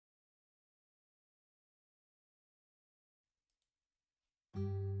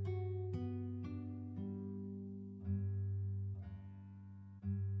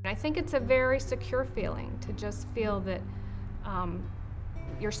I think it's a very secure feeling to just feel that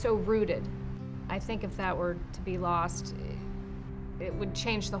you're so rooted. I think if that were to be lost, it would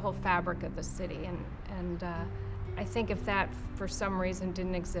change the whole fabric of the city. And I think if that, for some reason,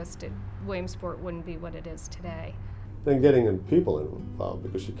 didn't exist, Williamsport wouldn't be what it is today. Then getting people involved,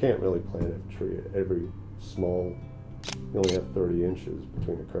 because you can't really plant a tree at every small, you only have 30 inches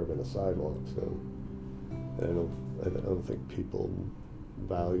between the curb and the sidewalk, so I don't think people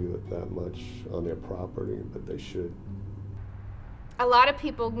value it that much on their property, but they should. A lot of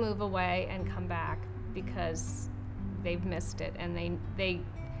people move away and come back because they've missed it, and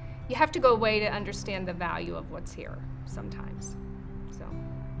you have to go away to understand the value of what's here sometimes.